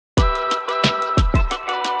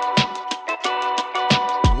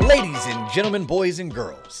gentlemen, boys and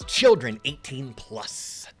girls, children 18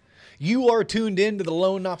 plus. You are tuned in to the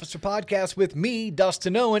Loan Officer Podcast with me,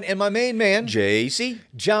 Dustin Owen, and my main man, JC.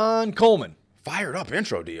 John Coleman. Fired up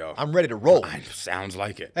intro, Dio. I'm ready to roll. Sounds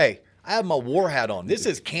like it. Hey, I have my war hat on. This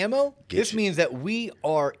is camo. This you. means that we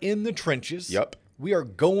are in the trenches. Yep. We are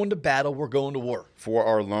going to battle. We're going to war. For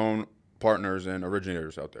our loan partners and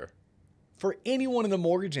originators out there. For anyone in the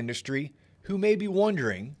mortgage industry who may be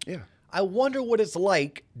wondering, Yeah. I wonder what it's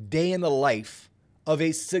like day in the life of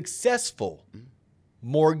a successful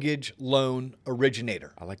mortgage loan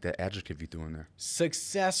originator. I like that adjective you threw in there.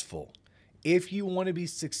 Successful. If you want to be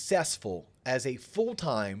successful as a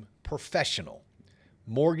full-time professional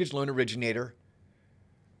mortgage loan originator,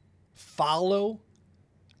 follow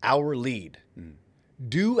our lead.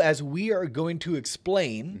 Do as we are going to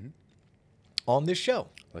explain on this show.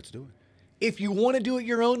 Let's do it. If you want to do it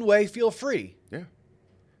your own way, feel free. Yeah.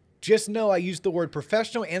 Just know I used the word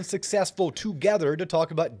professional and successful together to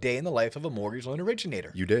talk about day in the life of a mortgage loan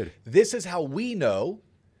originator. You did. This is how we know,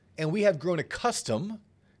 and we have grown accustomed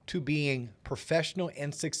to being professional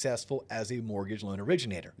and successful as a mortgage loan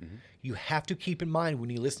originator. You have to keep in mind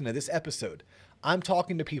when you listen to this episode, I'm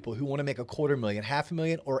talking to people who want to make $250,000,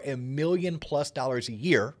 $500,000, or $1 million+ a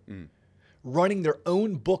year, running their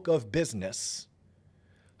own book of business,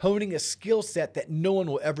 honing a skill set that no one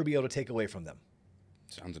will ever be able to take away from them.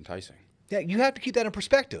 Sounds enticing. Yeah, you have to keep that in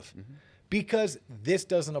perspective because this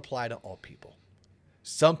doesn't apply to all people.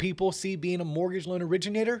 Some people see being a mortgage loan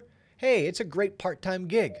originator, hey, it's a great part-time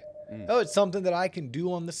gig. Oh, it's something that I can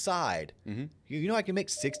do on the side. You know, I can make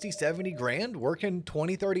 60, 70 grand working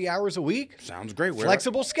 20, 30 hours a week. Sounds great.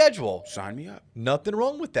 Flexible schedule. Sign me up. Nothing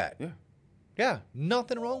wrong with that. Yeah. Yeah,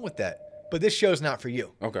 nothing wrong with that. But this show's not for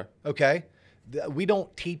you. Okay. Okay? We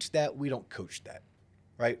don't teach that. We don't coach that.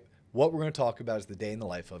 Right? What we're going to talk about is the day in the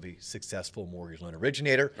life of a successful mortgage loan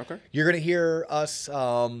originator. Okay. You're going to hear us,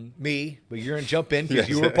 me, but you're going to jump in because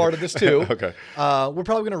you were part of this too. Okay. We're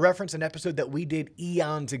probably going to reference an episode that we did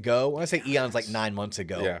eons ago. When I say eons, like 9 months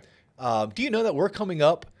ago. Yeah. Do you know that we're coming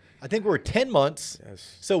up? I think we're 10 months.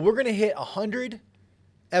 Yes. So we're going to hit 100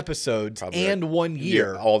 episodes and 1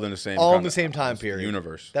 year. All in the same All in the same time period.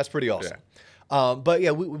 Universe. That's pretty awesome. But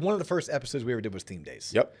yeah, one of the first episodes we ever did was theme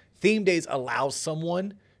days. Yep. Theme days allows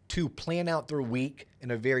someone to plan out their week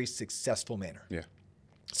in a very successful manner. Yeah.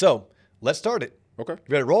 So let's start it. Okay.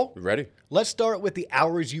 Ready to roll? Ready? Let's start with the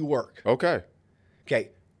hours you work. Okay. Okay.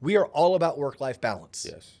 We are all about work-life balance.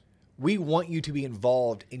 Yes. We want you to be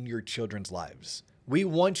involved in your children's lives. We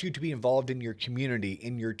want you to be involved in your community,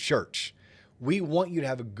 in your church. We want you to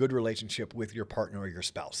have a good relationship with your partner or your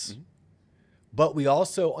spouse. But we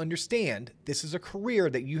also understand this is a career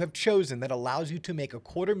that you have chosen that allows you to make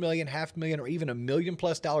 $250,000, $500,000, or even $1 million+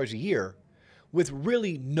 a year with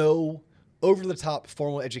really no over-the-top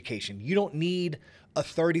formal education. You don't need a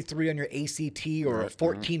 33 on your ACT or a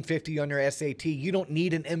 1450 on your SAT. You don't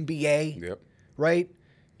need an MBA, Yep. right?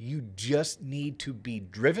 You just need to be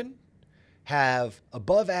driven, have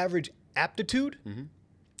above average aptitude,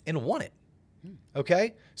 and want it.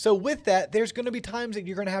 Okay? So with that, there's going to be times that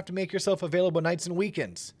you're going to have to make yourself available nights and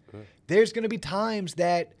weekends. There's going to be times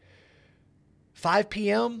that 5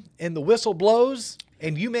 p.m. and the whistle blows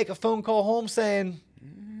and you make a phone call home saying,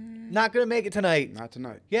 not going to make it tonight. Not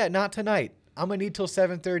tonight. Yeah, not tonight. I'm going to need till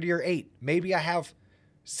 7:30 or 8. Maybe I have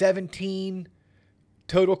 17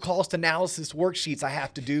 total cost analysis worksheets I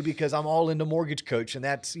have to do because I'm all into Mortgage Coach, and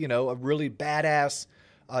that's, you know, a really badass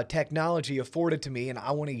technology afforded to me, and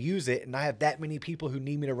I want to use it, and I have that many people who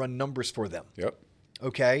need me to run numbers for them. Yep.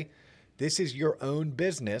 Okay? This is your own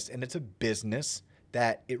business, and it's a business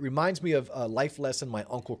that it reminds me of a life lesson my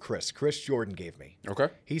Uncle Chris Jordan gave me. Okay.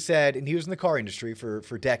 He said, and he was in the car industry for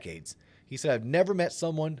decades, he said, I've never met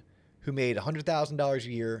someone who made $100,000 a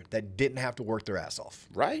year that didn't have to work their ass off.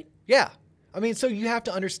 Right? Yeah. I mean, so you have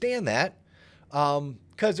to understand that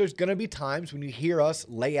because there's going to be times when you hear us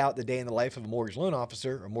lay out the day in the life of a mortgage loan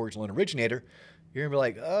officer or mortgage loan originator, you're going to be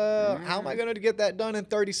like, how am I going to get that done in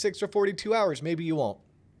 36 or 42 hours? Maybe you won't.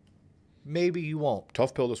 Maybe you won't.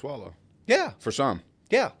 Tough pill to swallow. Yeah. For some.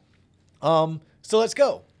 Yeah. So let's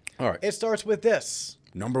go. All right. It starts with this.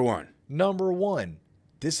 Number one.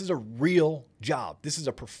 This is a real job. This is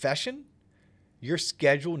a profession. Your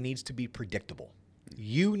schedule needs to be predictable.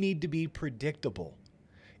 You need to be predictable.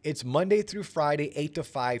 It's Monday through Friday, 8 to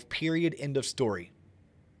 5, period, end of story.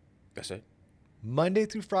 That's it. Monday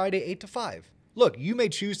through Friday, 8 to 5. Look, you may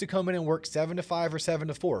choose to come in and work 7 to 5 or 7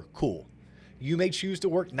 to 4. Cool. You may choose to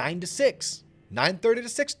work 9 to 6, 9:30 to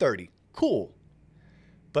 6:30. Cool.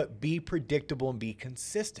 But be predictable and be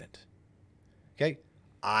consistent. Okay?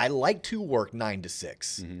 I like to work 9 to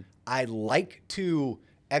 6. I like to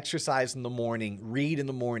exercise in the morning, read in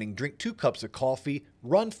the morning, drink 2 cups of coffee,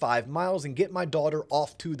 run 5 miles, and get my daughter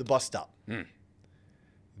off to the bus stop.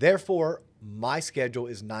 Therefore, my schedule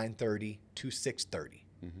is 9:30 to 6:30.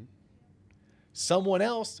 Someone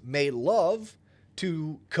else may love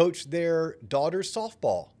to coach their daughter's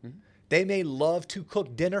softball. They may love to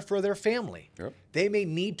cook dinner for their family. They may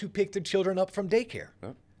need to pick their children up from daycare.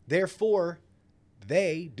 Therefore,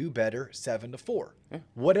 they do better 7 to 4.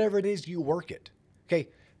 Whatever it is, you work it. Okay,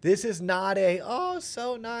 this is not a, oh,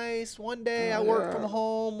 so nice. One day I work from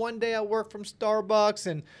home. One day I work from Starbucks.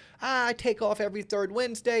 And I take off every 3rd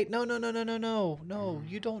Wednesday. No. No,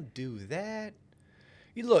 you don't do that.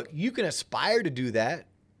 Look, you can aspire to do that.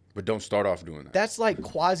 But don't start off doing that. That's like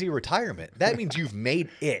quasi-retirement. That means you've made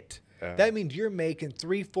it. That means you're making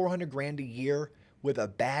 $300-400 grand a year with a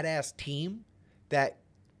badass team that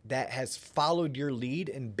has followed your lead,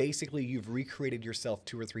 and basically you've recreated yourself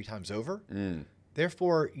 2 or 3 times over.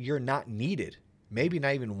 Therefore, you're not needed, maybe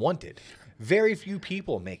not even wanted. Very few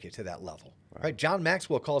people make it to that level. Right? John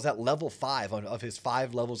Maxwell calls that level 5 of his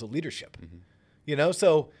 5 levels of leadership. You know,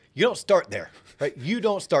 so you don't start there. Right? You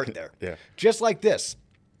don't start there. Just like this.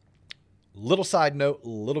 Little side note, a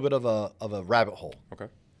little bit of a rabbit hole.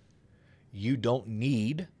 You don't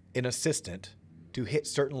need an assistant to hit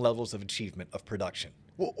certain levels of achievement of production.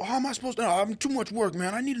 Well, how am I supposed to? I'm too much work,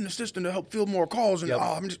 man. I need an assistant to help field more calls. And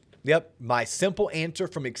I'm just. My simple answer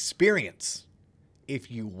from experience: if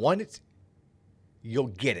you want it, you'll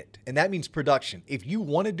get it, and that means production. If you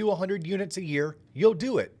want to do 100 units a year, you'll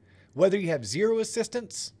do it, whether you have 0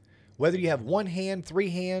 assistants, whether you have 1 hand, 3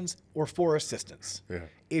 hands, or 4 assistants.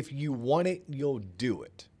 If you want it, you'll do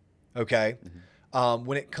it. Okay.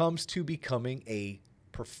 When it comes to becoming a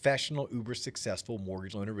professional, uber successful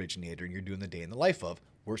mortgage loan originator, and you're doing the day in the life of,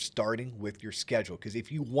 we're starting with your schedule. Because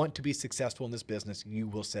if you want to be successful in this business, you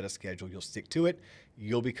will set a schedule. You'll stick to it.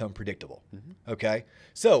 You'll become predictable. Okay.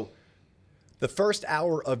 So the first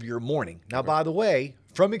hour of your morning. Now, by the way,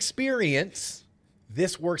 from experience,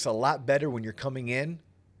 this works a lot better when you're coming in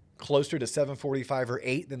closer to 7:45 or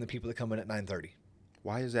 8 than the people that come in at 9:30.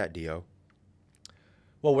 Why is that, Dio?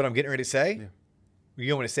 Well, what I'm getting ready to say.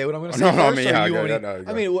 You want me to say what I'm going to say? What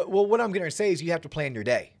I'm going to say is you have to plan your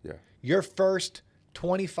day. Your first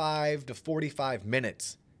 25 to 45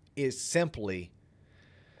 minutes is simply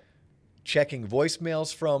checking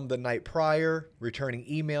voicemails from the night prior, returning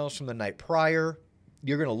emails from the night prior.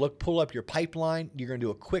 You're going to pull up your pipeline. You're going to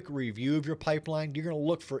do a quick review of your pipeline. You're going to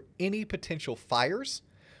look for any potential fires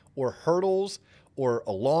or hurdles or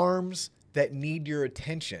alarms that need your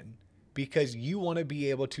attention, because you want to be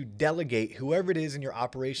able to delegate whoever it is in your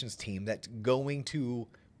operations team that's going to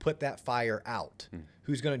put that fire out,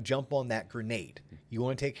 who's going to jump on that grenade. You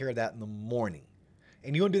want to take care of that in the morning.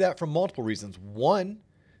 And you want to do that for multiple reasons. One,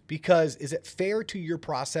 because is it fair to your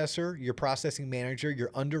processor, your processing manager,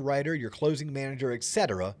 your underwriter, your closing manager,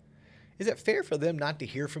 etc.? Is it fair for them not to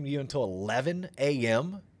hear from you until 11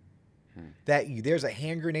 a.m. that there's a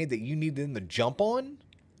hand grenade that you need them to jump on?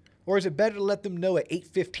 Or is it better to let them know at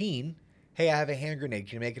 8:15, hey, I have a hand grenade.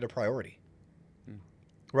 Can you make it a priority?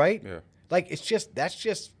 Right? Like, that's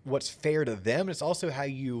just what's fair to them. It's also how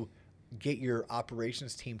you get your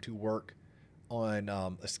operations team to work on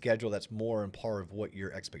a schedule that's more in par of what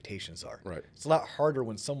your expectations are. It's a lot harder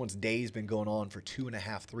when someone's day's been going on for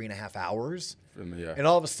 2.5, 3.5 hours. And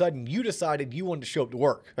all of a sudden you decided you wanted to show up to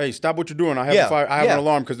work. Hey, stop what you're doing. I have an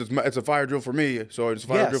alarm because it's a fire drill for me. So it's a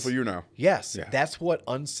fire drill for you now. That's what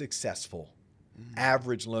unsuccessful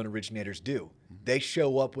average loan originators do. They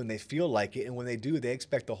show up when they feel like it. And when they do, they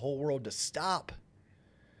expect the whole world to stop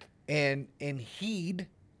and heed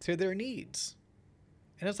to their needs.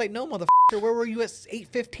 And it's like, no, motherfucker, where were you at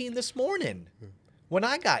 8:15 this morning when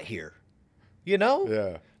I got here? You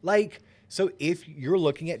know? Like, so if you're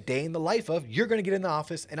looking at day in the life of, you're going to get in the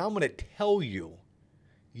office, and I'm going to tell you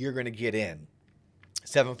you're going to get in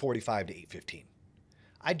 7:45 to 8:15.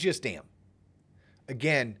 I just am.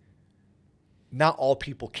 Again, not all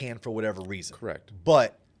people can for whatever reason.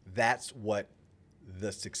 But that's what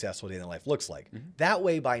the successful day in the life looks like. That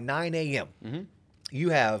way, by 9 a.m.,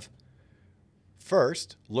 you have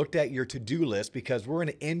first looked at your to-do list, because we're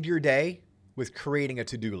going to end your day with creating a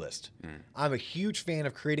to-do list. I'm a huge fan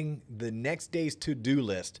of creating the next day's to-do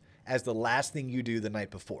list as the last thing you do the night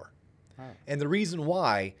before. And the reason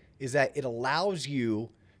why is that it allows you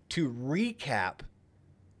to recap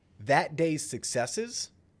that day's successes.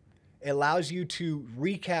 It allows you to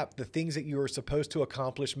recap the things that you were supposed to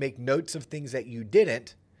accomplish, make notes of things that you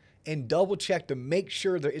didn't, and double check to make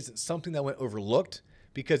sure there isn't something that went overlooked.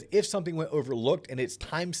 Because if something went overlooked and it's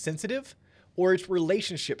time sensitive, or it's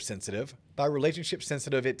relationship sensitive. By relationship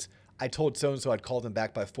sensitive, it's I told so-and-so I'd call them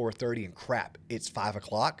back by 4:30 and crap, it's 5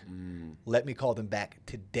 o'clock. Let me call them back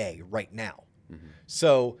today, right now.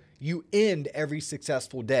 So you end every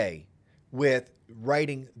successful day with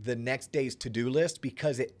writing the next day's to-do list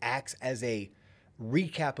because it acts as a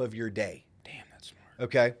recap of your day. Damn, that's smart.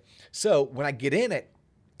 Okay. So when I get in at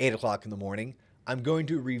 8 o'clock in the morning, I'm going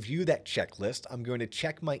to review that checklist. I'm going to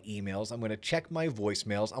check my emails. I'm going to check my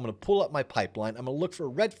voicemails. I'm going to pull up my pipeline. I'm going to look for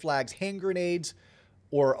red flags, hand grenades,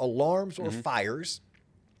 or alarms or fires,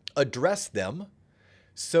 address them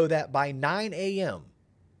so that by 9 a.m.,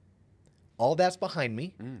 all that's behind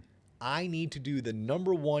me. I need to do the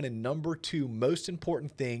number one and number two most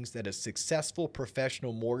important things that a successful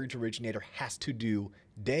professional mortgage originator has to do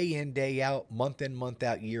day in, day out, month in, month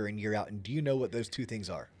out, year in, year out. And do you know what those two things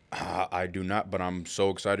are? I do not, but I'm so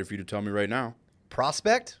excited for you to tell me right now.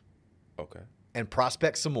 Prospect. Okay. And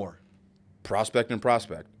prospect some more. Prospect and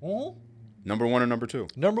prospect. Number one and number two.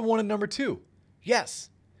 Number one and number two. Yes.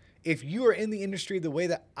 If you are in the industry the way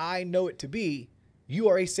that I know it to be, you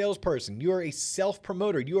are a salesperson. You are a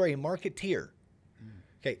self-promoter. You are a marketeer.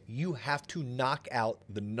 Okay. You have to knock out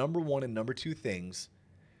the number one and number two things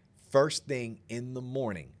first thing in the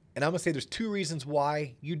morning. And I'm going to say there's two reasons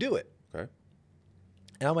why you do it. Okay.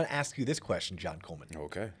 And I'm going to ask you this question, John Coleman.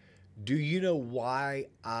 Okay. Do you know why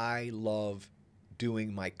I love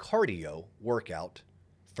doing my cardio workout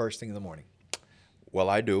first thing in the morning? Well,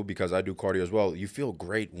 I do because I do cardio as well. You feel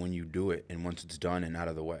great when you do it and once it's done and out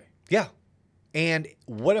of the way. Yeah. And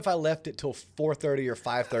what if I left it till 4:30 or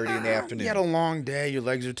 5:30 in the afternoon? You had a long day. Your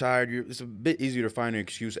legs are tired. It's a bit easier to find an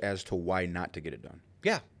excuse as to why not to get it done.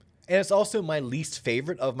 Yeah. And it's also my least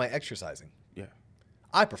favorite of my exercising. Yeah.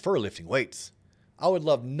 I prefer lifting weights. I would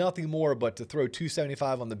love nothing more but to throw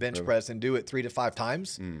 275 on the bench press and do it 3 to 5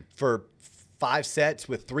 times for 5 sets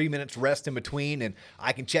with 3 minutes rest in between. And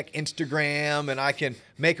I can check Instagram and I can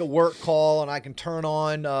make a work call and I can turn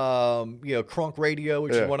on, Crunk Radio,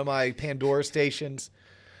 which is one of my Pandora stations.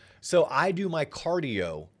 So I do my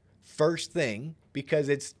cardio first thing because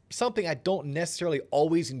it's something I don't necessarily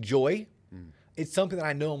always enjoy. It's something that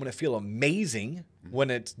I know I'm going to feel amazing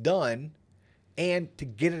when it's done and to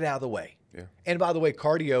get it out of the way. Yeah. And by the way,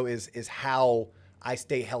 cardio is how I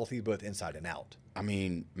stay healthy both inside and out. I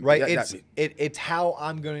mean, right? It's how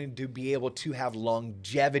I'm going to be able to have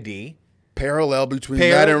longevity. Parallel between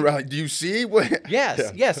that and do you see what?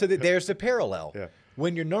 Yes, yes. So that there's the parallel. Yeah.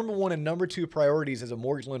 When your number one and number two priorities as a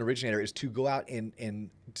mortgage loan originator is to go out and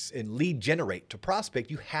lead generate to prospect,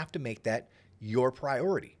 you have to make that your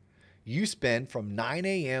priority. You spend from 9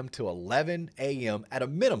 a.m. to 11 a.m. at a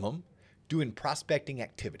minimum doing prospecting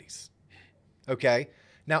activities. Okay.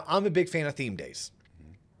 Now, I'm a big fan of theme days.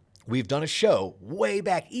 We've done a show way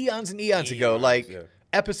back eons and eons ago,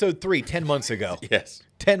 episode 3, 10 months ago. Yes.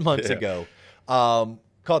 10 months ago,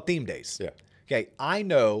 called Theme Days. Yeah. Okay. I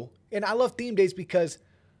know, and I love theme days because,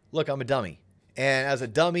 look, I'm a dummy. And as a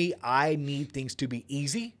dummy, I need things to be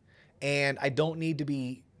easy. And I don't need to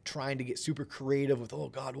be trying to get super creative with, oh,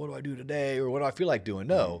 God, what do I do today? Or what do I feel like doing?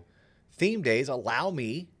 No. Theme days allow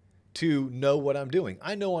me to know what I'm doing.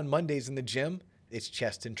 I know on Mondays in the gym, it's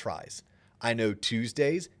chest and tries. I know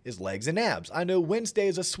Tuesdays is legs and abs. I know Wednesday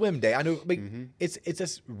is a swim day. I know it's a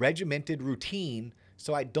regimented routine,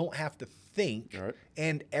 so I don't have to think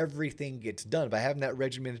and everything gets done. By having that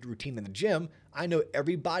regimented routine in the gym, I know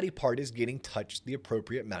every body part is getting touched the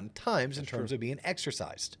appropriate amount of times in terms of being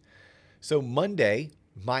exercised. So Monday,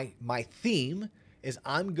 my theme is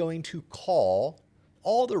I'm going to call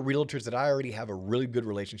all the realtors that I already have a really good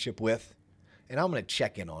relationship with, and I'm going to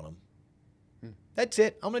check in on them. That's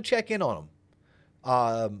it. I'm going to check in on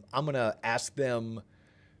them. I'm going to ask them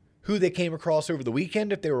who they came across over the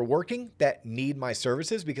weekend if they were working that need my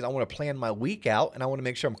services, because I want to plan my week out and I want to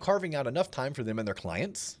make sure I'm carving out enough time for them and their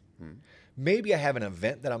clients. Maybe I have an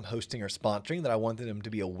event that I'm hosting or sponsoring that I want them to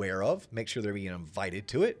be aware of, make sure they're being invited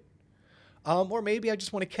to it. Or maybe I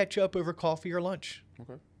just want to catch up over coffee or lunch.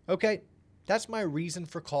 Okay. That's my reason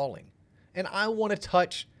for calling. And I want to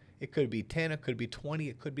touch, it could be 10, it could be 20,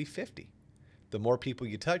 it could be 50. The more people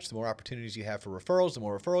you touch, the more opportunities you have for referrals. The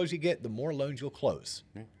more referrals you get, the more loans you'll close.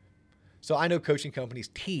 So I know coaching companies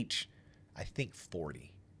teach, I think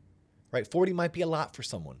 40, right? 40 might be a lot for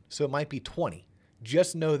someone. So it might be 20.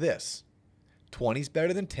 Just know this, 20 is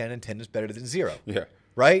better than 10 and 10 is better than 0.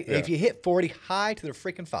 Right? If you hit 40, high to the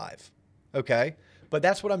freaking 5. Okay. But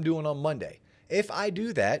that's what I'm doing on Monday. If I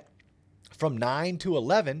do that from 9 to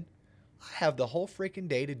 11, I have the whole freaking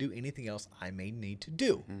day to do anything else I may need to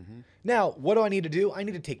do. Now, what do I need to do? I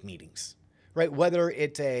need to take meetings, right? Whether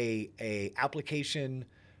it's a application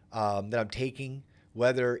that I'm taking,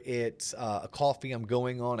 whether it's a coffee I'm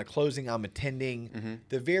going on, a closing I'm attending,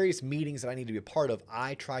 the various meetings that I need to be a part of,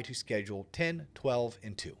 I try to schedule 10, 12,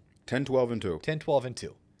 and 2. 10, 12, and 2. 10, 12, and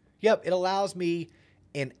 2. Yep, it allows me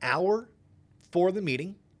an hour for the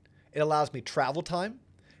meeting. It allows me travel time.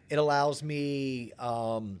 It allows me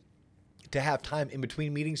to have time in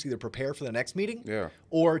between meetings to either prepare for the next meeting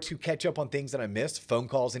or to catch up on things that I missed, phone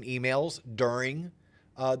calls and emails during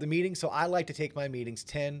the meeting. So I like to take my meetings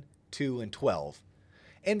 10, 2, and 12.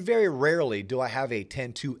 And very rarely do I have a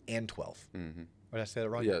 10, 2, and 12. Or did I say that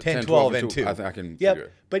wrong? Yeah, 10, 12, and 2. I think I can Yep. figure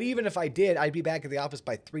it. But even if I did, I'd be back at the office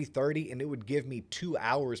by 3:30, and it would give me 2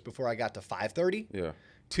 hours before I got to 5:30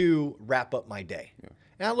 to wrap up my day. Yeah.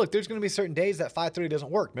 Now, look, there's going to be certain days that 5:30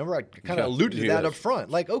 doesn't work. Remember, I kind of alluded to that up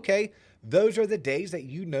front. Like, okay, those are the days that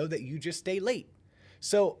you know that you just stay late.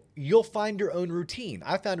 So you'll find your own routine.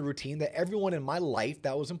 I found a routine that everyone in my life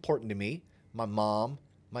that was important to me, my mom,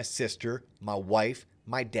 my sister, my wife,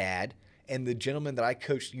 my dad, and the gentleman that I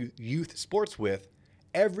coached youth sports with,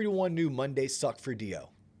 everyone knew Mondays suck for Dio.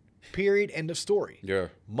 Period. End of story. Yeah.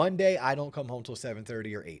 Monday, I don't come home till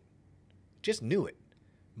 7:30 or 8. Just knew it.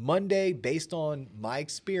 Monday, based on my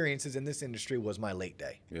experiences in this industry, was my late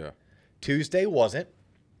day. Yeah. Tuesday wasn't.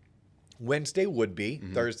 Wednesday would be.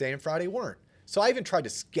 Thursday and Friday weren't. So I even tried to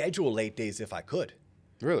schedule late days if I could.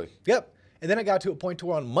 Really? Yep. And then I got to a point to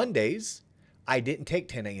where on Mondays, I didn't take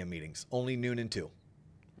 10 a.m. meetings, only noon and 2.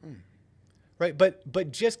 Right?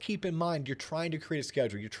 But just keep in mind, you're trying to create a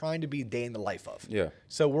schedule. You're trying to be day in the life of. Yeah.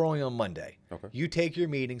 So we're only on Monday. Okay. You take your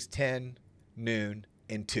meetings 10, noon,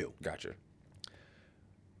 and 2. Gotcha.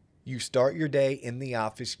 You start your day in the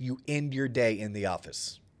office. You end your day in the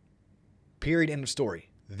office. Period. End of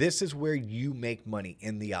story. This is where you make money,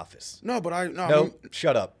 in the office. No, but Nope.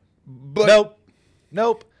 Shut up. But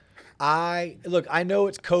Nope. I know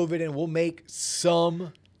it's COVID, and we'll make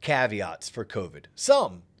some caveats for COVID.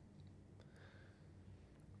 Some.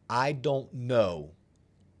 I don't know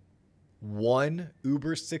one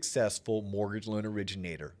uber successful mortgage loan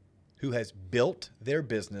originator who has built their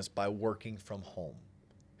business by working from home,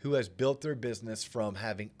 who has built their business from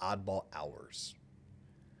having oddball hours.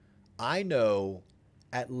 I know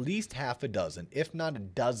at least half a dozen, if not a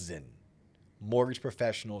dozen, mortgage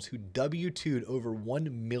professionals who W-2'd over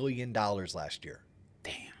 $1 million last year.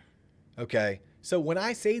 Damn. Okay. So when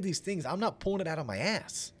I say these things, I'm not pulling it out of my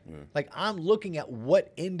ass. Like, I'm looking at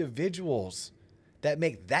what individuals that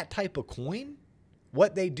make that type of coin,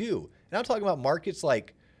 what they do. And I'm talking about markets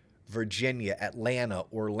like Virginia, Atlanta,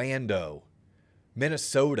 Orlando,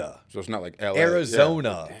 Minnesota. So it's not like LA.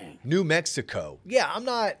 Arizona, Yeah. New Mexico. Yeah, I'm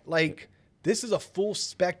not like, this is a full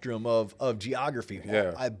spectrum of geography.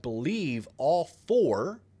 Yeah. I believe all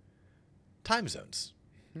 4 time zones.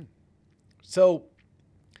 So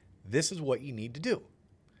this is what you need to do.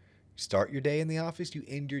 Start your day in the office. You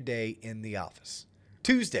end your day in the office.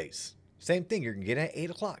 Tuesdays, same thing. You're going to get in at 8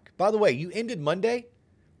 o'clock. By the way, you ended Monday.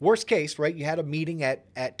 Worst case, right? You had a meeting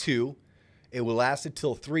at 2. It will last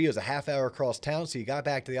until 3. It was a half hour across town. So you got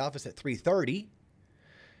back to the office at 3:30.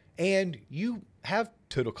 And you have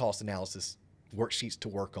total cost analysis worksheets to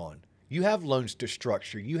work on. You have loans to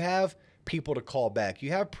structure. You have people to call back.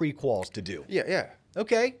 You have pre-quals to do. Yeah.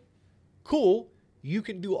 Okay, cool. You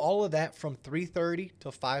can do all of that from 3:30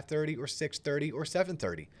 to 5:30 or 6:30 or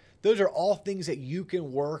 7:30. Those are all things that you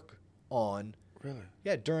can work on. Really?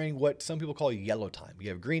 Yeah, during what some people call yellow time. You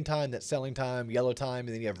have green time, that's selling time, yellow time, and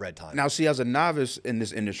then you have red time. Now, see, as a novice in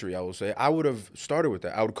this industry, I will say, I would have started with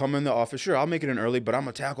that. I would come in the office. Sure, I'll make it in early, but I'm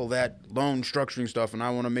going to tackle that loan structuring stuff, and I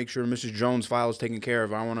want to make sure Mrs. Jones' file is taken care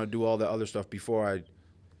of. I want to do all that other stuff before I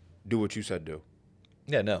do what you said do.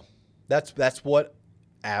 Yeah, no. That's what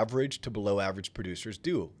average to below average producers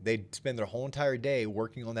do. They spend their whole entire day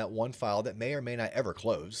working on that one file that may or may not ever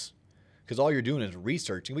close. Because all you're doing is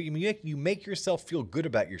researching. You make yourself feel good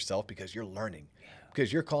about yourself because you're learning.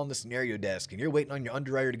 Because you're calling the scenario desk and you're waiting on your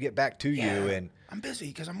underwriter to get back to you. And I'm busy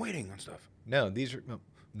because I'm waiting on stuff. No,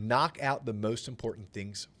 knock out the most important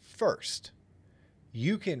things first.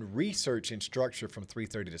 You can research and structure from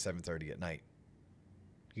 3:30 to 7:30 at night.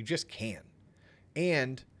 You just can.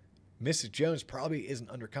 And Mrs. Jones probably isn't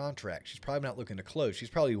under contract. She's probably not looking to close. She's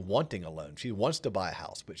probably wanting a loan. She wants to buy a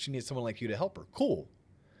house, but she needs someone like you to help her. Cool.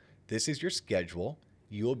 This is your schedule.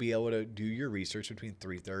 You will be able to do your research between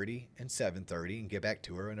 3:30 and 7:30 and get back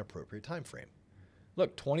to her in an appropriate time frame.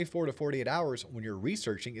 Look, 24 to 48 hours when you're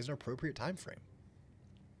researching is an appropriate time frame.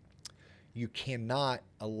 You cannot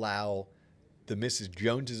allow the Mrs.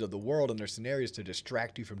 Joneses of the world and their scenarios to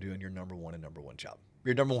distract you from doing your number one and number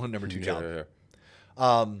 2 job.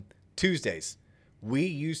 Tuesdays. We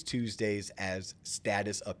use Tuesdays as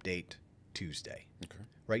status update Tuesday. Okay.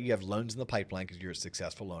 right? You have loans in the pipeline because you're a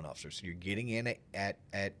successful loan officer. So you're getting in at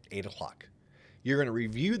 8 o'clock. You're going to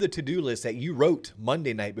review the to-do list that you wrote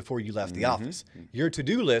Monday night before you left the office. Your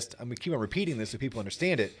to-do list, I'm going to keep on repeating this so people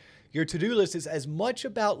understand it. Your to-do list is as much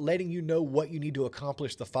about letting you know what you need to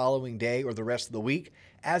accomplish the following day or the rest of the week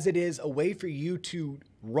as it is a way for you to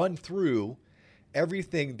run through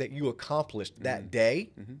everything that you accomplished that day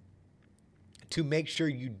to make sure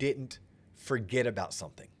you didn't forget about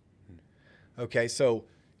something. Okay, so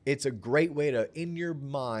it's a great way to, in your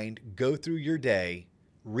mind, go through your day,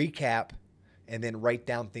 recap, and then write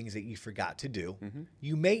down things that you forgot to do.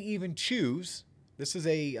 You may even choose, this is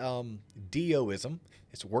a DOism.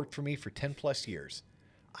 It's worked for me for 10 plus years.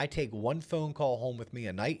 I take one phone call home with me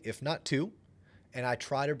a night, if not two, and I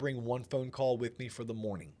try to bring one phone call with me for the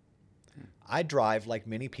morning. I drive, like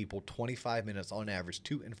many people, 25 minutes on average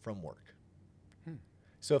to and from work.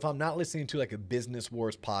 So if I'm not listening to like a Business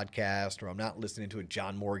Wars podcast or I'm not listening to a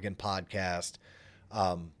John Morgan podcast,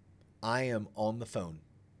 I am on the phone.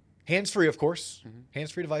 Hands-free, of course,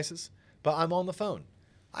 hands-free devices, but I'm on the phone.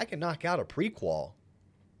 I can knock out a prequel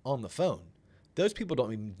on the phone. Those people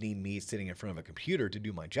don't need me sitting in front of a computer to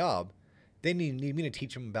do my job. They need me to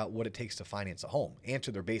teach them about what it takes to finance a home,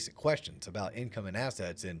 answer their basic questions about income and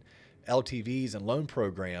assets and LTVs and loan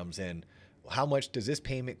programs and how much does this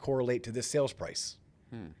payment correlate to this sales price.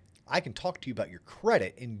 I can talk to you about your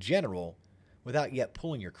credit in general without yet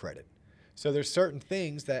pulling your credit. So there's certain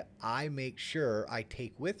things that I make sure I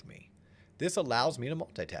take with me. This allows me to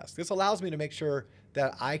multitask. This allows me to make sure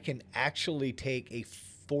that I can actually take a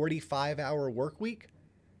 45-hour work week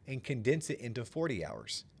and condense it into 40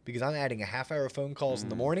 hours because I'm adding a half hour of phone calls in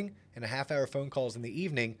the morning and a half hour of phone calls in the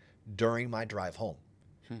evening during my drive home.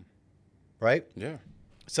 Right? Yeah.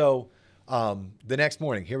 So the next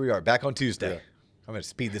morning, here we are, back on Tuesday. Yeah. I'm going to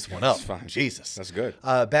speed this one up. That's fine. Jesus. That's good.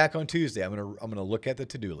 Back on Tuesday, I'm gonna look at the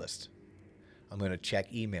to-do list. I'm going to check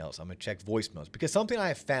emails. I'm going to check voicemails. Because something I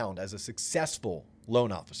have found as a successful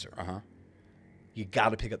loan officer, you got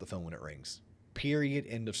to pick up the phone when it rings. Period.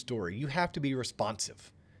 End of story. You have to be responsive.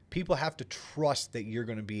 People have to trust that you're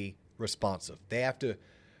going to be responsive. They have to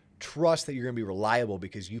trust that you're going to be reliable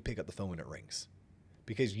because you pick up the phone when it rings.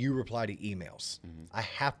 Because you reply to emails. I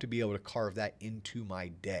have to be able to carve that into my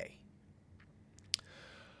day.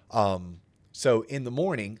 So in the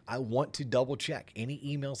morning, I want to double check any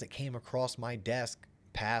emails that came across my desk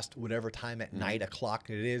past whatever time at night o'clock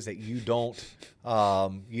it is that you don't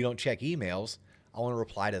check emails. I want to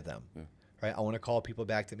reply to them, right? I want to call people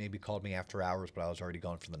back that maybe called me after hours, but I was already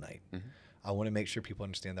gone for the night. I want to make sure people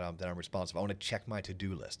understand that I'm responsive. I want to check my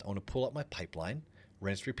to-do list. I want to pull up my pipeline,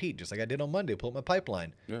 rinse, repeat, just like I did on Monday. Pull up my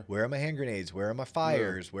pipeline. Where are my hand grenades? Where are my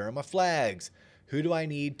fires? Where are my flags? Who do I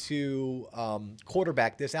need to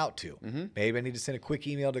quarterback this out to? Maybe I need to send a quick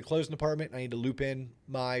email to the closing department. I need to loop in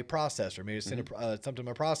my processor. Maybe send something to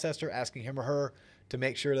my processor asking him or her to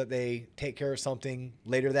make sure that they take care of something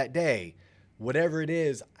later that day. Whatever it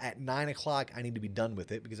is, at 9 o'clock, I need to be done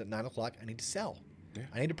with it because at 9 o'clock, I need to sell.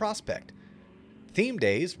 I need to prospect. Theme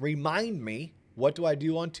days remind me, what do I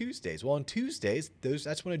do on Tuesdays? Well, on Tuesdays,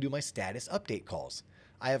 that's when I do my status update calls.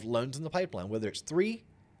 I have loans in the pipeline, whether it's 3,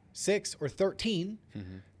 6, or 13,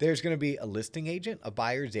 there's going to be a listing agent, a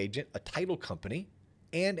buyer's agent, a title company,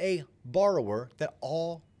 and a borrower that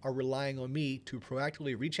all are relying on me to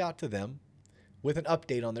proactively reach out to them with an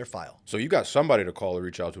update on their file. So you got somebody to call or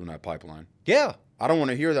reach out to in that pipeline. Yeah. I don't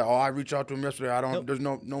want to hear that. Oh, I reached out to him yesterday. There's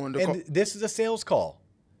no one to call. And this is a sales call.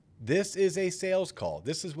 This is a sales call.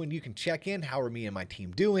 This is when you can check in. How are me and my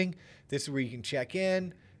team doing? This is where you can check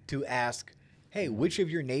in to ask, hey, which of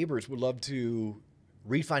your neighbors would love to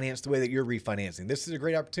refinance the way that you're refinancing? This is a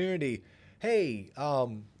great opportunity. Hey,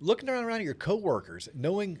 looking around at your coworkers,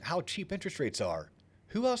 knowing how cheap interest rates are.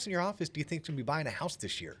 Who else in your office do you think is going to be buying a house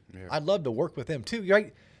this year? I'd love to work with them too,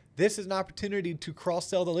 right? This is an opportunity to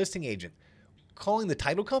cross-sell the listing agent. Calling the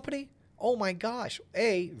title company? Oh my gosh.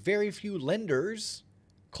 Very few lenders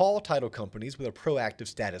call title companies with a proactive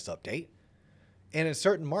status update. And in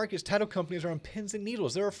certain markets, title companies are on pins and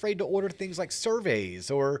needles. They're afraid to order things like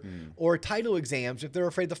surveys or title exams if they're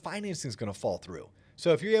afraid the financing is going to fall through.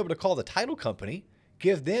 So if you're able to call the title company,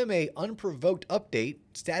 give them a unprovoked update,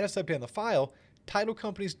 status update on the file, title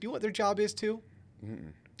companies do what their job is too.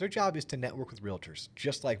 Their job is to network with realtors,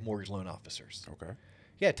 just like mortgage loan officers. Okay.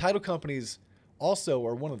 Yeah, title companies also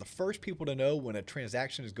are one of the first people to know when a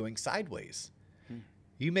transaction is going sideways.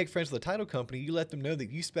 You make friends with a title company, you let them know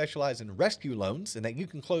that you specialize in rescue loans and that you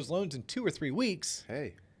can close loans in 2 or 3 weeks.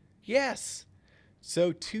 Hey. Yes.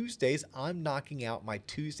 So Tuesdays, I'm knocking out my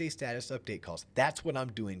Tuesday status update calls. That's what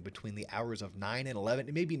I'm doing between the hours of 9 and 11.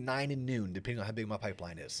 It may be 9 and noon, depending on how big my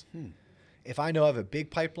pipeline is. If I know I have a big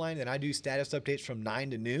pipeline and I do status updates from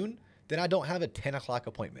 9 to noon, then I don't have a 10 o'clock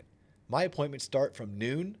appointment. My appointments start from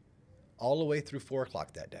noon all the way through 4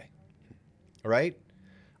 o'clock that day. All right?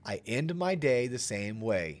 I end my day the same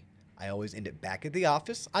way. I always end it back at the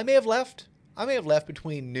office. I may have left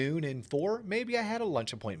between noon and 4. Maybe I had a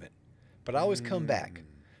lunch appointment. But I always come back.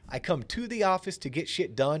 I come to the office to get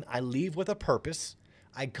shit done. I leave with a purpose.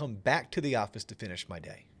 I come back to the office to finish my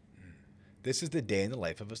day. This is the day in the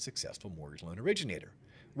life of a successful mortgage loan originator.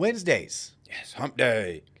 Wednesdays. Yes, hump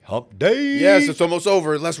day. Hump day. Yes, it's almost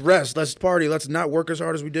over. Let's rest. Let's party. Let's not work as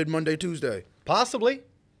hard as we did Monday, Tuesday. Possibly.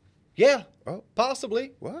 Yeah. Oh.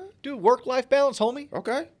 Possibly. What? Dude, work-life balance, homie.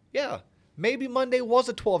 Okay. Yeah. Maybe Monday was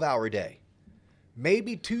a 12-hour day.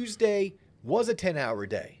 Maybe Tuesday was a 10-hour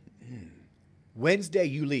day. Wednesday,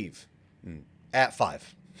 you leave at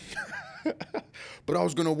 5. But I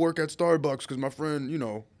was going to work at Starbucks because my friend,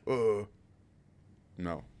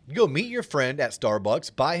 no. You go meet your friend at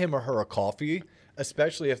Starbucks, buy him or her a coffee,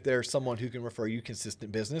 especially if there's someone who can refer you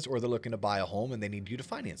consistent business or they're looking to buy a home and they need you to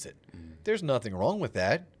finance it. There's nothing wrong with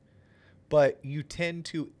that. But you tend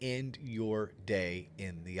to end your day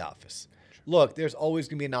in the office. Look, there's always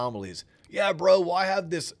going to be anomalies. Yeah, bro, well, I have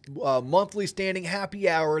this monthly standing happy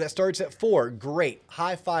hour that starts at 4. Great.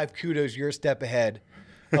 High five, kudos, you're a step ahead.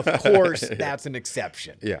 Of course, that's an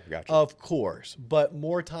exception. Yeah, gotcha. Of course. But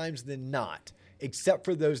more times than not, except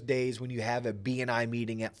for those days when you have a B&I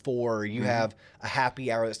meeting at 4 or you have a happy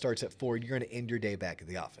hour that starts at 4, you're going to end your day back at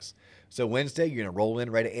the office. So Wednesday, you're going to roll in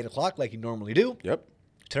right at 8 o'clock like you normally do. Yep.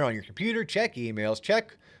 Turn on your computer, check emails,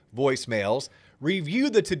 check voicemails, review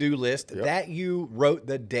the to-do list that you wrote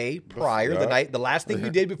the day prior, the last thing you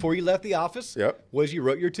did before you left the office was you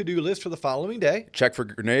wrote your to-do list for the following day. Check for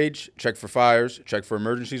grenades, check for fires, check for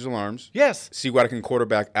emergencies, alarms. Yes. See what I can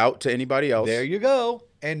quarterback out to anybody else. There you go.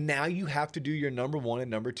 And now you have to do your number 1 and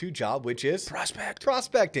number 2 job, which is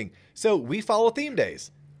prospecting. So we follow theme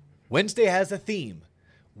days. Wednesday has a theme.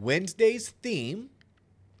 Wednesday's theme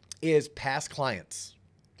is past clients.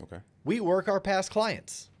 Okay. We work our past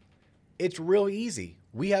clients. It's real easy.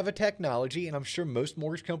 We have a technology, and I'm sure most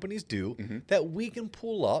mortgage companies do, that we can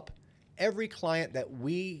pull up every client that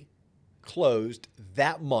we closed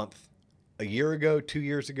that month a year ago, 2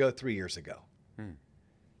 years ago, 3 years ago.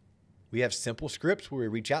 We have simple scripts where we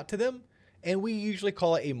reach out to them, and we usually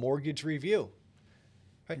call it a mortgage review.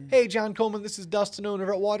 Right? Hey, John Coleman, this is Dustin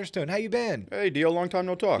over at Waterstone. How you been? Hey, Dio, long time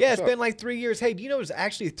no talk. Yeah, it's been like 3 years. Hey, do you know it was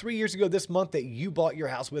actually 3 years ago this month that you bought your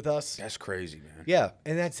house with us? That's crazy, man. Yeah,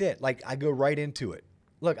 and that's it. Like, I go right into it.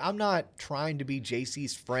 Look, I'm not trying to be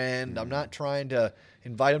JC's friend. I'm not trying to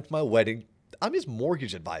invite him to my wedding. I'm his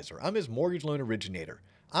mortgage advisor. I'm his mortgage loan originator.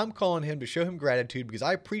 I'm calling him to show him gratitude because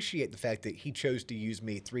I appreciate the fact that he chose to use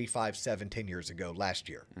me 3, 5, 7, 10 years ago last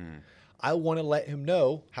year. I want to let him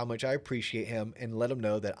know how much I appreciate him and let him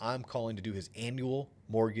know that I'm calling to do his annual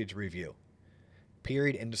mortgage review.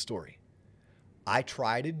 Period. End of story. I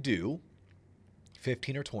try to do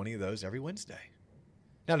 15 or 20 of those every Wednesday.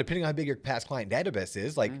 Now, depending on how big your past client database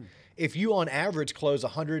is, like if you on average close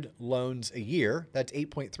 100 loans a year, that's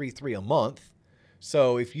 8.33 a month.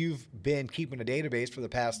 So if you've been keeping a database for the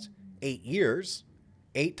past 8 years,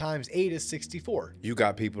 8 times 8 is 64. You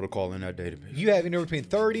got people to call in that database. You have anywhere between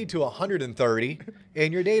 30 to 130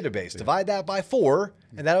 in your database. Divide that by 4,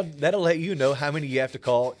 and that'll let you know how many you have to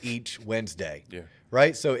call each Wednesday. Yeah.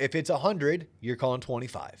 Right? So if it's 100, you're calling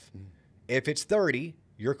 25. If it's 30,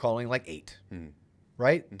 you're calling like 8.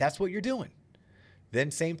 Right? That's what you're doing.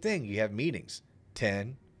 Then same thing. You have meetings,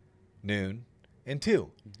 10, noon, and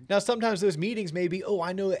 2. Now, sometimes those meetings may be,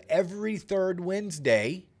 I know that every third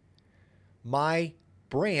Wednesday, my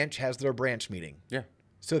branch has their branch meeting. Yeah.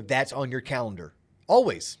 So that's on your calendar.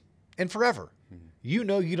 Always and forever. You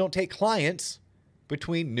know you don't take clients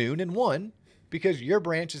between noon and 1 because your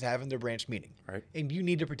branch is having their branch meeting. Right. And you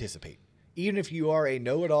need to participate. Even if you are a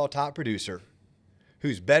know-it-all top producer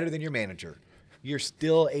who's better than your manager, you're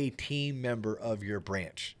still a team member of your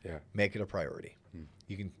branch. Yeah. Make it a priority.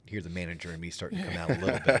 You can hear the manager and me starting to come out a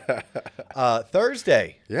little bit.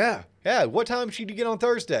 Thursday. Yeah. Yeah. What time should you get on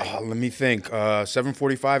Thursday? Let me think.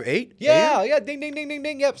 7:45, 8? Yeah. Yeah. Ding, ding, ding, ding,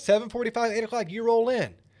 ding. Yep. 7:45, 8 o'clock. You roll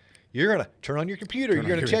in. You're going to turn on your computer. You're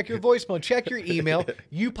going to check your voicemail, check your email.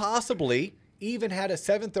 You possibly even had a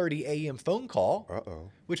 7:30 a.m. phone call.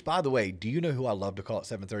 Which, by the way, do you know who I love to call at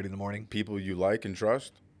 7:30 in the morning? People you like and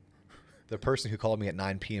trust? The person who called me at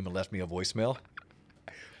 9 p.m. and left me a voicemail.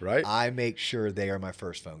 Right. I make sure they are my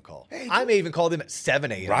first phone call. Hey, I may even call them at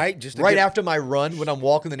 7 a.m. Right. Just right after my run when I'm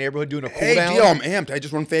walking the neighborhood doing a cool hey, down. Dio, I'm amped. I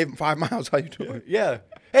just run 5 miles. How you doing? Yeah.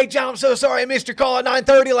 Hey, John, I'm so sorry I missed your call at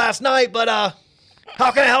 9:30 last night, but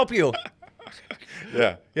how can I help you?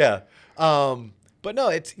 Yeah. Yeah. But no,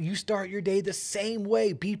 it's you start your day the same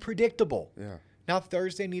way. Be predictable. Yeah. Now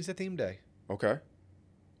Thursday needs a theme day. Okay.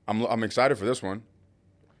 I'm excited for this one.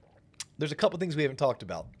 There's a couple things we haven't talked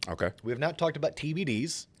about. Okay. We have not talked about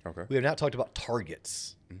TBDs. Okay. We have not talked about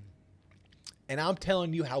targets. And I'm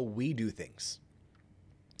telling you how we do things.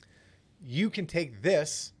 You can take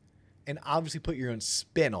this and obviously put your own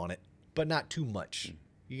spin on it, but not too much.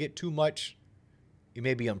 You get too much, it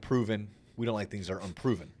may be unproven. We don't like things that are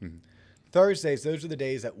unproven. Thursdays, those are the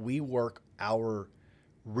days that we work our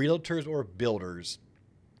realtors or builders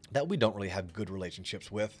that we don't really have good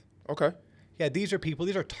relationships with. Okay. Yeah, these are people,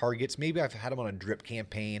 these are targets. Maybe I've had them on a drip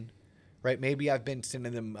campaign, right? Maybe I've been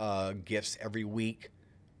sending them gifts every week.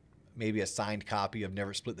 Maybe a signed copy of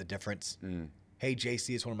Never Split the Difference. Hey,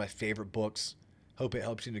 JC, it's one of my favorite books. Hope it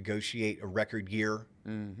helps you negotiate a record year.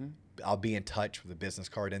 I'll be in touch with a business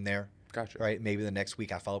card in there. Gotcha. Right? Maybe the next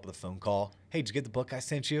week I follow up with a phone call. Hey, did you get the book I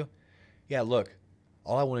sent you? Yeah, look,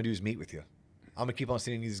 all I want to do is meet with you. I'm going to keep on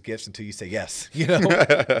sending you these gifts until you say yes. You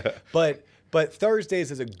know? But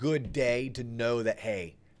Thursdays is a good day to know that,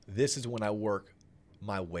 hey, this is when I work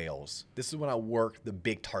my whales. This is when I work the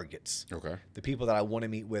big targets. Okay. The people that I want to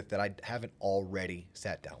meet with that I haven't already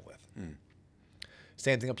sat down with.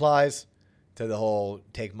 Same thing applies to the whole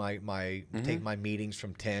take my meetings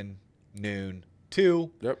from 10 noon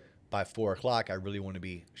to by 4 o'clock. I really want to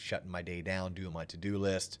be shutting my day down, doing my to-do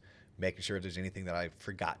list, making sure if there's anything that I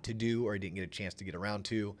forgot to do or I didn't get a chance to get around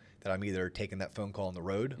to, that I'm either taking that phone call on the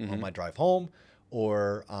road on my drive home,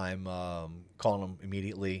 or I'm calling them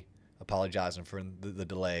immediately, apologizing for the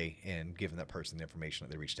delay and giving that person the information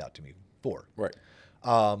that they reached out to me for. Right.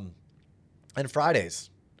 And Fridays,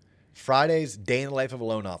 day in the life of a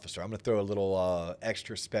loan officer. I'm going to throw a little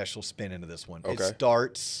extra special spin into this one. Okay. It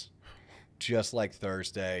starts just like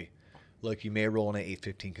Thursday. Look, you may roll in at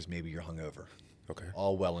 8:15 because maybe you're hungover. Okay.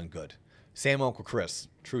 All well and good. Same Uncle Chris.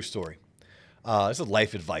 True story. This is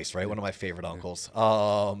life advice, right? One of my favorite uncles.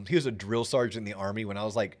 He was a drill sergeant in the Army when I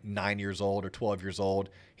was like 9 years old or 12 years old.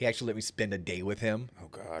 He actually let me spend a day with him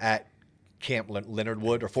at Camp Leonard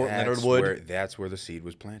Wood or Fort Leonard Wood. That's where the seed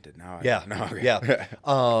was planted.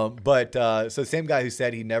 So same guy who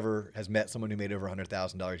said he never has met someone who made over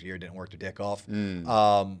 $100,000 a year, didn't work their dick off.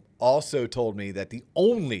 Also told me that the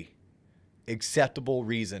only acceptable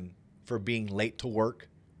reason for being late to work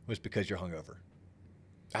was because you're hungover.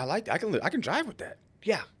 I can jive with that.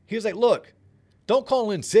 Yeah. He was like, look, don't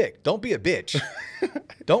call in sick. Don't be a bitch.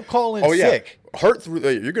 Don't call in sick. Hurt through.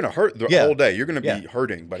 You're gonna hurt the whole day. You're gonna be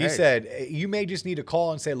hurting. But he said you may just need to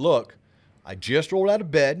call and say, look, I just rolled out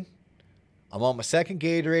of bed. I'm on my second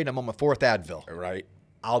Gatorade. I'm on my fourth Advil. Right.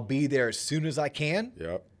 I'll be there as soon as I can.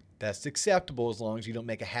 Yep. That's acceptable as long as you don't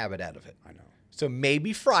make a habit out of it. I know. So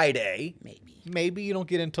maybe Friday. Maybe you don't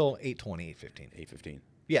get until 8:20, 8:15. 8:15.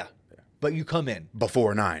 Yeah. But you come in.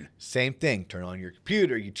 Before 9. Same thing. Turn on your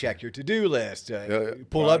computer. You check your to-do list.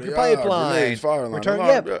 Pull up your pipeline.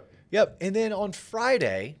 Yep. And then on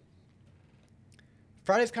Friday's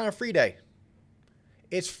kind of free day.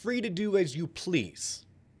 It's free to do as you please.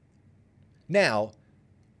 Now,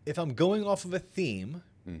 if I'm going off of a theme,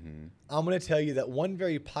 I'm going to tell you that one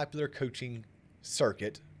very popular coaching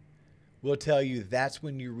circuit will tell you that's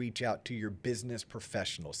when you reach out to your business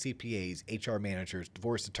professionals, CPAs, HR managers,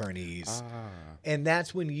 divorce attorneys. And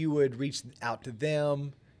that's when you would reach out to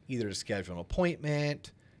them either to schedule an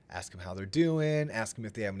appointment, ask them how they're doing, ask them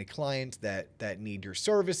if they have any clients that need your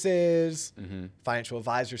services, financial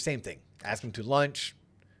advisor, same thing. Ask them to lunch.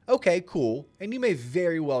 Okay, cool. And you may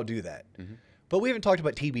very well do that. But we haven't talked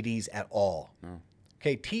about TBDs at all. No.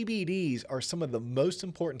 Okay, TBDs are some of the most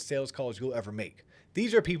important sales calls you'll ever make.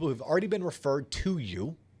 These are people who've already been referred to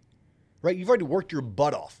you, right? You've already worked your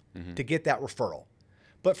butt off to get that referral.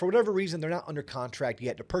 But for whatever reason, they're not under contract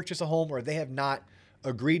yet to purchase a home, or they have not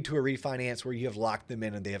agreed to a refinance where you have locked them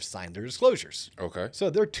in and they have signed their disclosures. Okay. So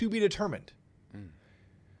they're to be determined.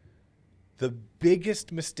 The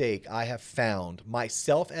biggest mistake I have found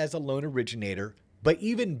myself as a loan originator, but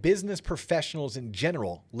even business professionals in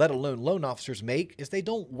general, let alone loan officers, make is they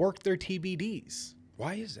don't work their TBDs.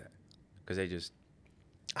 Why is that? Because they just...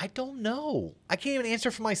 I don't know. I can't even answer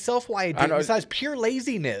for myself why I did. Besides pure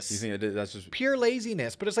laziness. You think that's just pure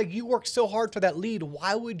laziness? But it's like you worked so hard for that lead.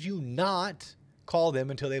 Why would you not call them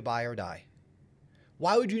until they buy or die?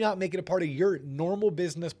 Why would you not make it a part of your normal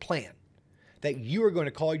business plan that you are going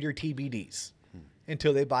to call your TBDs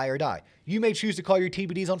until they buy or die? You may choose to call your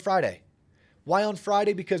TBDs on Friday. Why on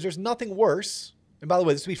Friday? Because there's nothing worse. And by the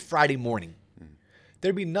way, this would be Friday morning.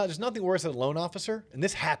 There's nothing worse than a loan officer, and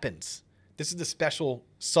this happens. This is the special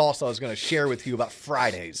sauce I was going to share with you about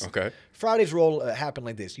Fridays. Okay. Fridays roll happen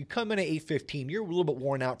like this. You come in at 8:15. You're a little bit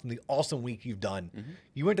worn out from the awesome week you've done.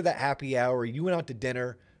 You went to that happy hour. You went out to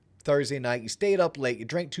dinner Thursday night. You stayed up late. You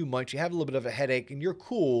drank too much. You have a little bit of a headache, and you're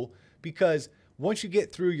cool because once you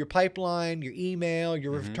get through your pipeline, your email,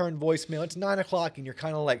 your return voicemail, it's 9 o'clock, and you're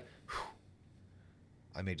kind of like, whew,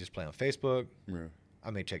 I may just play on Facebook. Yeah. I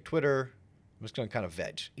may check Twitter. I'm just going to kind of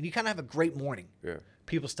veg. And you kind of have a great morning. Yeah.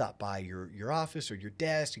 People stop by your office or your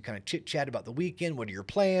desk. You kind of chit-chat about the weekend. What are your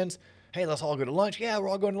plans? Hey, let's all go to lunch. Yeah, we're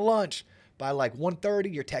all going to lunch. By like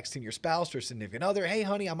 1:30, you're texting your spouse or significant other. Hey,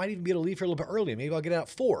 honey, I might even be able to leave here a little bit early. Maybe I'll get out at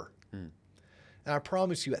 4. And I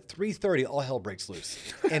promise you, at 3:30, all hell breaks loose.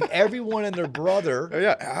 And everyone and their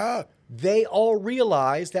brother, they all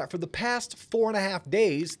realized that for the past 4.5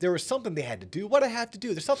 days, there was something they had to do. What I have to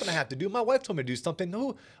do? There's something I have to do. My wife told me to do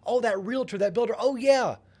something. Oh, that realtor, that builder. Oh,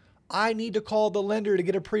 yeah. I need to call the lender to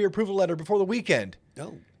get a pre-approval letter before the weekend.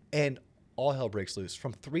 Oh. And all hell breaks loose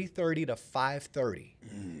from 3:30 to 5:30.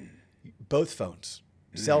 Both phones,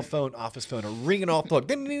 cell phone, office phone, are ringing off the hook.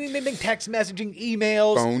 Ding, ding, ding, ding, text messaging,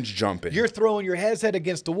 emails. Phones jumping. You're throwing your headset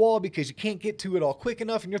against the wall because you can't get to it all quick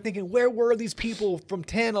enough. And you're thinking, where were these people from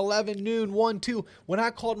 10, 11, noon, 1, 2? When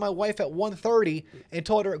I called my wife at 1:30 and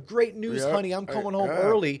told her, great news, honey, I'm coming home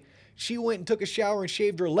early. She went and took a shower and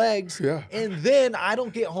shaved her legs. Yeah. And then I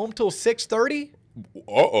don't get home till 6:30.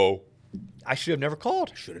 Uh-oh. I should have never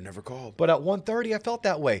called. Should have never called. But at 1:30, I felt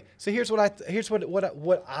that way. So here's what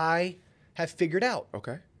I have figured out.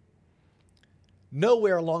 Okay.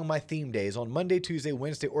 Nowhere along my theme days on Monday, Tuesday,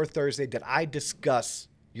 Wednesday, or Thursday did I discuss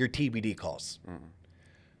your TBD calls.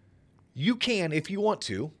 You can, if you want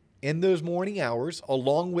to, in those morning hours,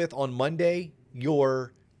 along with on Monday,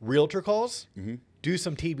 your realtor calls, do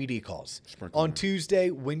some TBD calls. On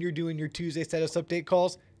Tuesday, when you're doing your Tuesday status update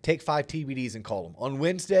calls, take 5 TBDs and call them. On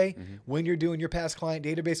Wednesday, when you're doing your past client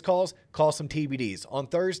database calls, call some TBDs. On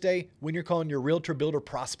Thursday, when you're calling your realtor builder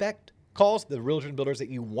prospect calls, the realtor and builders that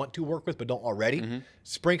you want to work with but don't already,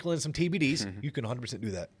 sprinkle in some TBDs. You can 100%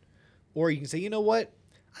 do that. Or you can say, you know what?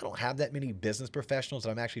 I don't have that many business professionals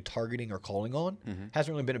that I'm actually targeting or calling on.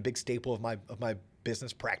 Hasn't really been a big staple of my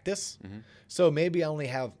business practice. So maybe I only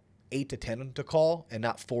have 8 to 10 to call and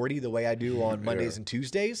not 40 the way I do on Mondays and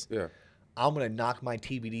Tuesdays. Yeah. I'm going to knock my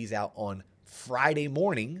TBDs out on Friday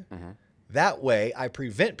morning. That way I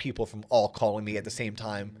prevent people from all calling me at the same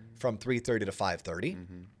time from 3:30 to 5:30.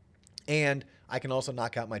 And I can also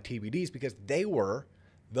knock out my TBDs because they were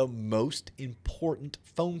the most important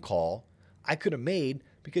phone call I could have made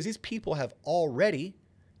because these people have already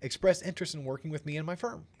expressed interest in working with me and my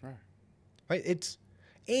firm. Right?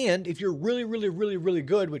 And if you're really, really, really, really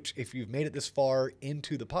good, which if you've made it this far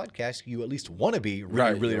into the podcast, you at least want to be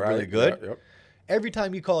really, really good. Every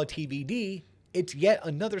time you call a TBD, it's yet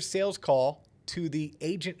another sales call to the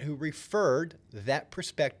agent who referred that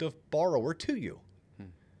prospective borrower to you.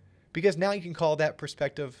 Because now you can call that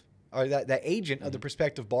prospective or that agent of the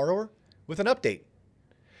prospective borrower with an update.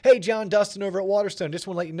 Hey, John Dustin over at Waterstone. Just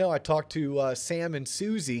want to let you know I talked to Sam and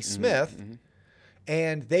Susie Smith,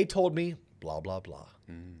 and they told me blah, blah, blah.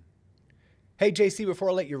 Hey, JC, before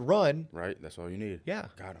I let you run. Right. That's all you need. Yeah.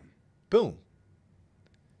 Got him. Boom.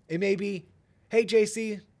 It may be, hey,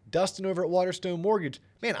 JC, Dustin over at Waterstone Mortgage.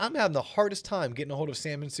 Man, I'm having the hardest time getting a hold of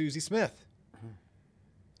Sam and Susie Smith.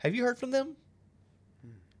 Have you heard from them?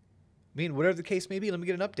 I mean, whatever the case may be, let me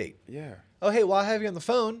get an update. Yeah. Oh, hey, while I have you on the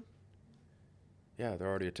phone. Yeah, they're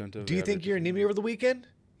already attentive. Do you think you're in me over the weekend?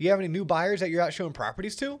 You have any new buyers that you're out showing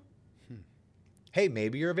properties to? Hey,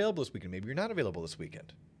 maybe you're available this weekend. Maybe you're not available this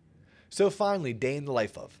weekend. So finally, day in the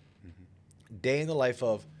life of. Day in the life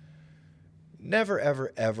of. Never,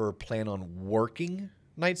 ever, ever plan on working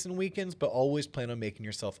nights and weekends, but always plan on making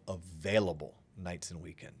yourself available nights and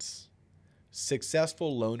weekends.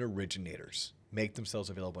 Successful loan originators make themselves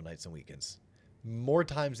available nights and weekends. More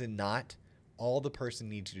times than not, all the person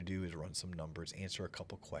needs you to do is run some numbers, answer a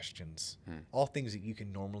couple questions, all things that you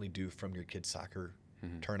can normally do from your kid's soccer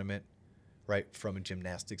tournament, right, from a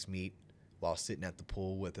gymnastics meet while sitting at the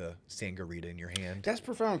pool with a Sangarita in your hand. That's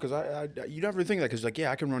profound because you never think that because, like, yeah,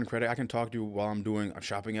 I can run credit. I can talk to you while I'm doing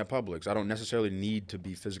shopping at Publix. I don't necessarily need to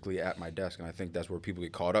be physically at my desk, and I think that's where people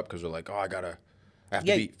get caught up because they're like, oh, I have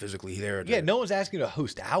to be physically there. Yeah, no one's asking you to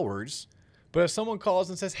host hours. But if someone calls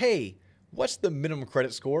and says, hey, what's the minimum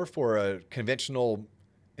credit score for a conventional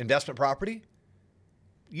investment property?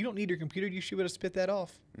 You don't need your computer. You should be able to spit that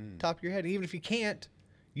off top of your head. And even if you can't,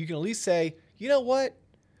 you can at least say, you know what?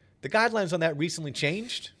 The guidelines on that recently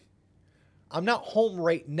changed. I'm not home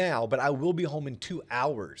right now, but I will be home in 2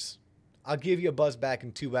 hours. I'll give you a buzz back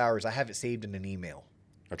in 2 hours. I have it saved in an email.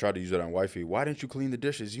 I tried to use it on wifey. Why didn't you clean the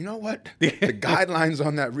dishes? You know what? The guidelines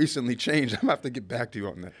on that recently changed. I'm going to have to get back to you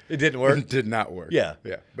on that. It didn't work? It did not work. Yeah.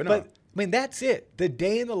 Yeah. But I mean, that's it. The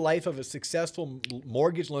day in the life of a successful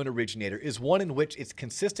mortgage loan originator is one in which it's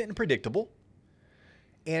consistent and predictable.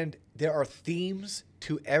 And there are themes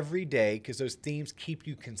to every day because those themes keep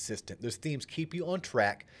you consistent. Those themes keep you on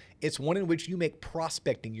track. It's one in which you make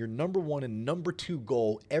prospecting your number one and number two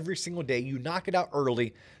goal every single day. You knock it out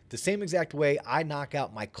early, the same exact way I knock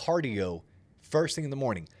out my cardio first thing in the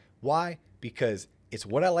morning. Why? Because it's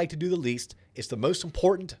what I like to do the least. It's the most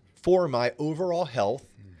important for my overall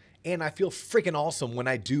health. And I feel freaking awesome when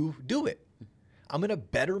I do it. I'm in a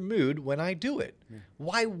better mood when I do it. Yeah.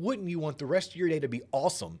 Why wouldn't you want the rest of your day to be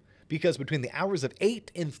awesome? Because between the hours of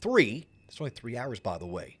 8 and 3, it's only 3 hours, by the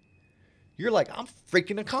way, you're like, I'm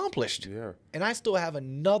freaking accomplished. Yeah. And I still have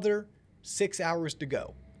another 6 hours to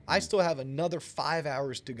go. I still have another 5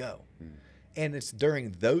 hours to go. And it's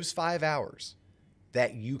during those 5 hours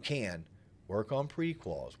that you can work on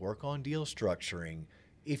pre-quals, work on deal structuring.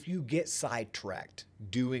 If you get sidetracked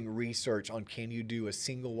doing research on can you do a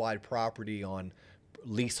single wide property on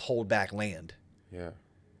lease holdback land,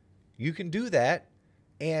 you can do that.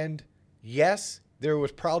 And yes, there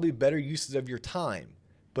was probably better uses of your time,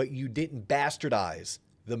 but you didn't bastardize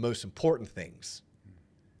the most important things,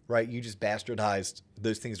 right? You just bastardized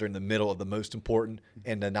those things that are in the middle of the most important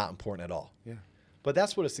and the not important at all. Yeah. But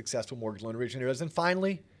that's what a successful mortgage loan originator does. And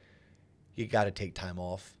finally, you got to take time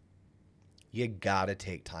off. You got to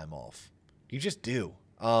take time off. You just do.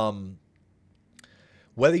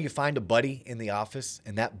 Whether you find a buddy in the office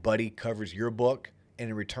and that buddy covers your book, and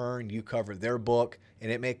in return you cover their book,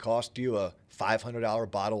 and it may cost you a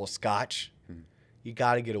 $500 bottle of scotch, you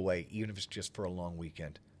got to get away, even if it's just for a long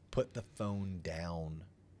weekend. Put the phone down.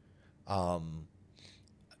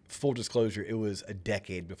 Full disclosure, it was a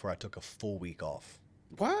decade before I took a full week off.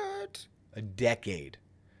 What? A decade.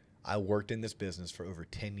 I worked in this business for over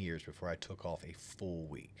 10 years before I took off a full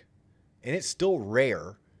week. And it's still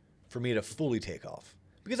rare for me to fully take off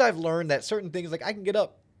because I've learned that certain things, like I can get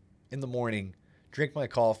up in the morning, drink my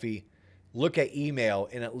coffee, look at email,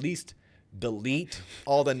 and at least delete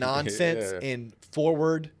all the nonsense and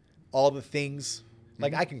forward all the things.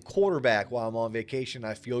 Like I can quarterback while I'm on vacation.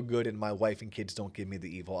 I feel good and my wife and kids don't give me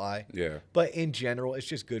the evil eye. Yeah. But in general, it's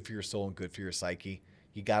just good for your soul and good for your psyche.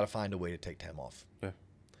 You got to find a way to take time off. Yeah.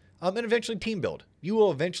 And eventually team build. You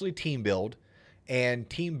will eventually team build, and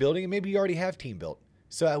team building, and maybe you already have team built.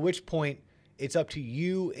 So at which point it's up to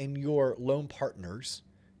you and your loan partners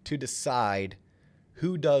to decide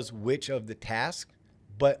who does which of the tasks,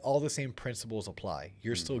 but all the same principles apply.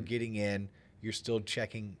 You're still getting in, you're still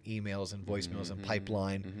checking emails and voicemails and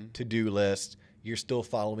pipeline, to-do list. You're still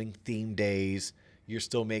following theme days. You're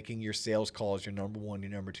still making your sales calls your number one,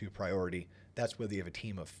 your number two priority. That's whether you have a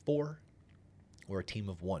team of 4 or a team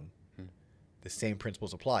of 1. The same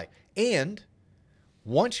principles apply. And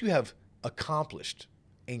once you have accomplished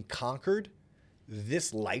and conquered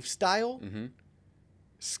this lifestyle,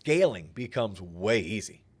 scaling becomes way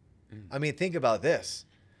easy. I mean, think about this.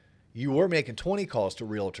 You were making 20 calls to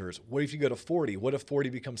realtors. What if you go to 40? What if 40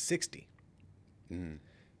 becomes 60?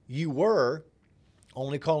 You were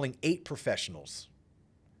only calling 8 professionals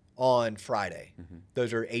on Friday.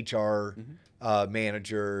 Those are HR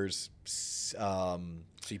managers, CPAs.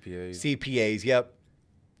 Yep.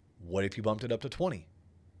 What if you bumped it up to 20?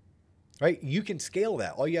 Right? You can scale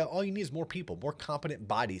that. All you need is more people, more competent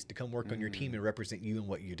bodies to come work on your team and represent you and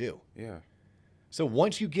what you do. Yeah. So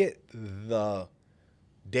once you get the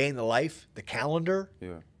day in the life, the calendar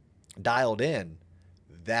dialed in,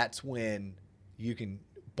 that's when you can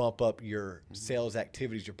bump up your sales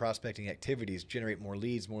activities, your prospecting activities, generate more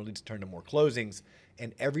leads turn to more closings.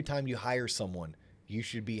 And every time you hire someone, you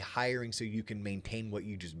should be hiring so you can maintain what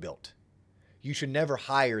you just built. You should never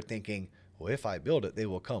hire thinking, well, if I build it, they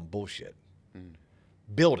will come. Bullshit.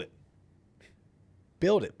 Build it.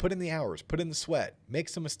 Build it. Put in the hours. Put in the sweat. Make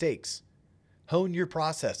some mistakes. Hone your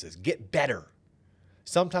processes. Get better.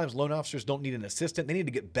 Sometimes loan officers don't need an assistant. They need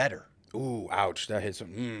to get better. Ooh, ouch. That hits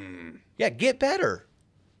them. Yeah, get better.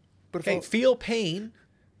 But Okay, feel pain.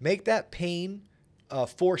 Make that pain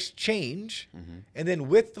force change. And then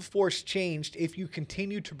with the force changed, if you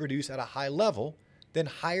continue to produce at a high level, then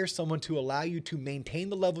hire someone to allow you to maintain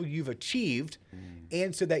the level you've achieved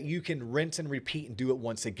and so that you can rinse and repeat and do it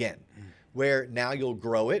once again, where now you'll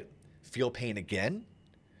grow it, feel pain again,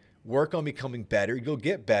 work on becoming better. You'll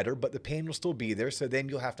get better, but the pain will still be there. So then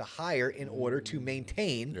you'll have to hire in order to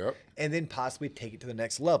maintain and then possibly take it to the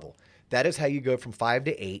next level. That is how you go from 5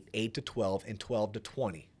 to 8, 8 to 12, and 12 to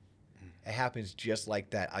 20. It happens just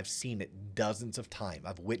like that. I've seen it dozens of times.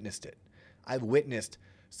 I've witnessed it. I've witnessed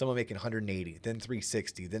Someone making 180, then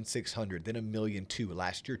 360, then 600, then $1.2 million.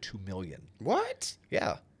 Last year, $2 million. What?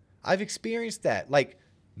 Yeah. I've experienced that. Like,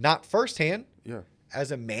 not firsthand. Yeah. As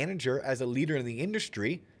a manager, as a leader in the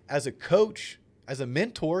industry, as a coach, as a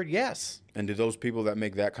mentor, yes. And do those people that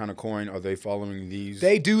make that kind of coin, are they following these?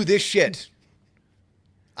 They do this shit.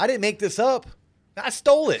 I didn't make this up. I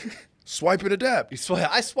stole it. Swipe and adapt.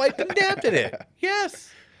 I swiped and adapted it. Yes.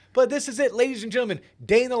 But this is it, ladies and gentlemen.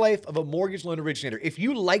 Day in the life of a mortgage loan originator. If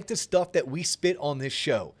you like the stuff that we spit on this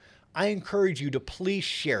show, I encourage you to please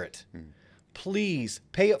share it. Please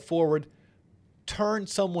pay it forward. Turn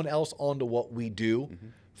someone else onto what we do.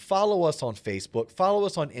 Follow us on Facebook. Follow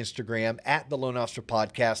us on Instagram at The Loan Officer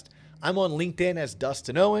Podcast. I'm on LinkedIn as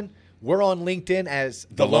Dustin Owen. We're on LinkedIn as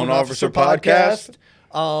The Loan Officer Podcast.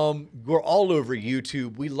 We're all over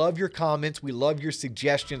YouTube. We love your comments. We love your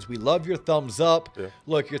suggestions. We love your thumbs up. Yeah.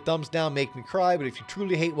 Look, your thumbs down make me cry, but if you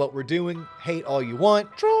truly hate what we're doing, hate all you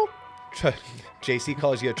want. Troll. JC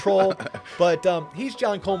calls you a troll. But he's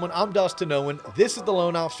John Coleman. I'm Dustin Owen. This is the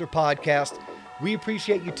Loan Officer Podcast. We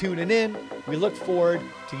appreciate you tuning in. We look forward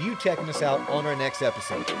to you checking us out on our next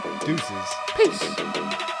episode. Deuces.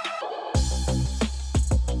 Peace.